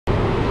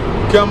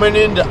Coming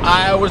into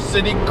Iowa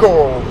City,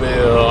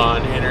 Coralville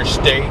on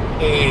Interstate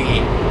 80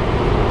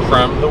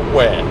 from the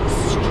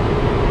west.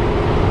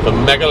 The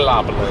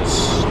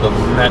megalopolis, the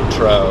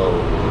metro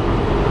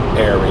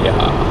area.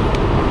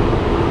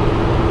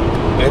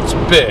 It's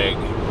big.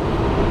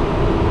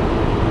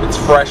 It's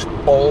fresh,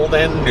 bold,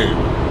 and new.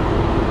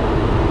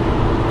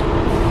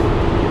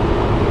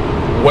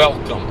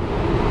 Welcome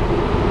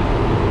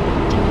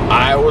to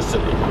Iowa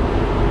City,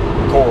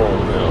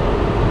 Coralville,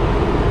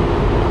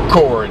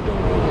 Corridor,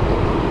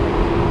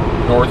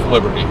 North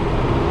Liberty.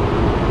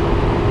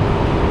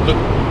 The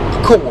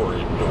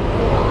corridor.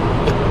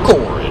 The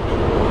corridor.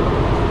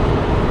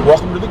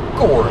 Welcome to the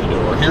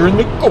corridor. Here in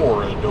the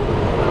corridor.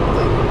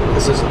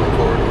 This isn't the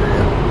corridor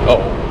yet.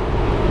 Oh,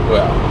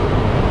 well,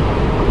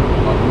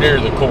 I'm near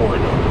the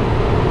corridor.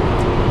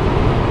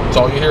 That's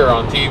all you hear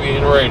on TV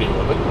and radio.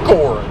 The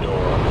corridor.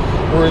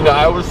 We're in the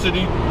Iowa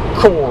City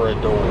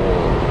corridor.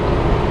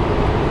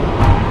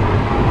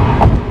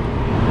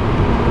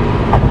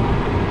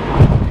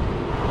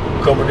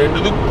 Coming into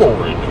the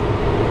corridor.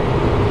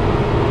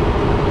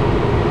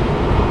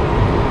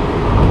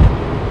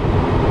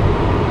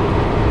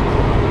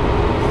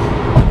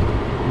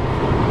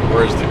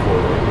 Where's the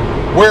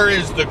corridor? Where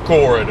is the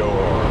corridor?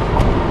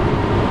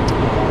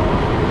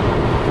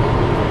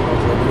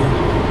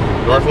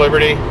 North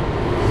Liberty? You're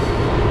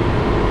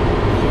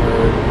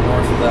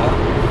north of that.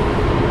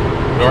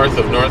 North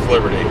of North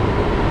Liberty.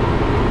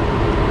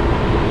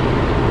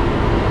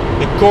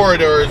 The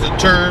corridor is a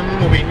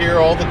term we hear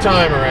all the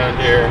time around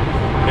here,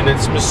 and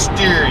it's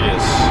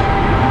mysterious.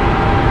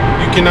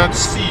 You cannot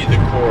see the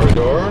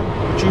corridor,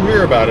 but you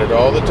hear about it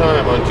all the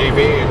time on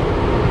TV.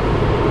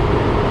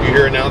 You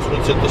hear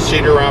announcements at the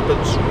Cedar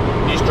Rapids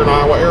Eastern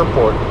Iowa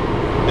Airport.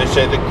 They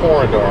say the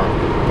corridor,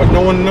 but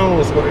no one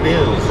knows what it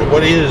is.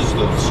 What is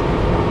this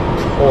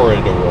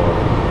corridor?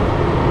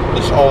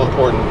 This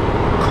all-important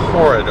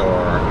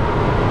corridor.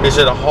 Is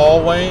it a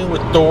hallway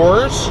with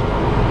doors?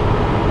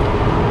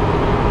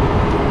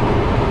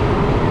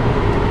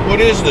 What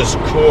is this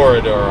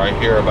corridor I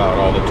hear about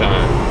all the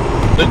time?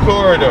 The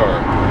corridor.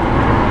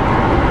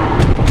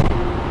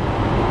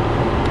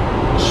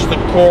 It's the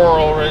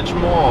Coral Ridge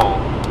Mall.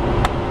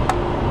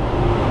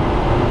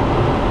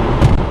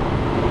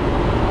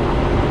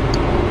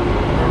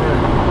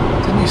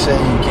 Didn't you say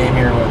you came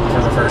here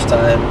for the first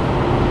time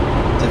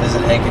to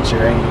visit Hank and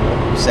Sherry?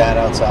 You sat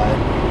outside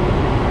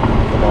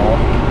the mall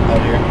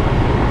out here?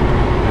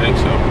 I think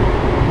so.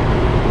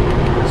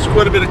 There's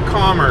quite a bit of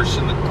commerce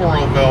in the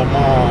Coralville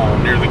Mall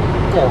near the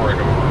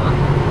corridor.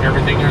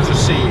 Everything has a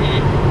C.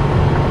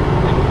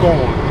 And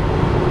going.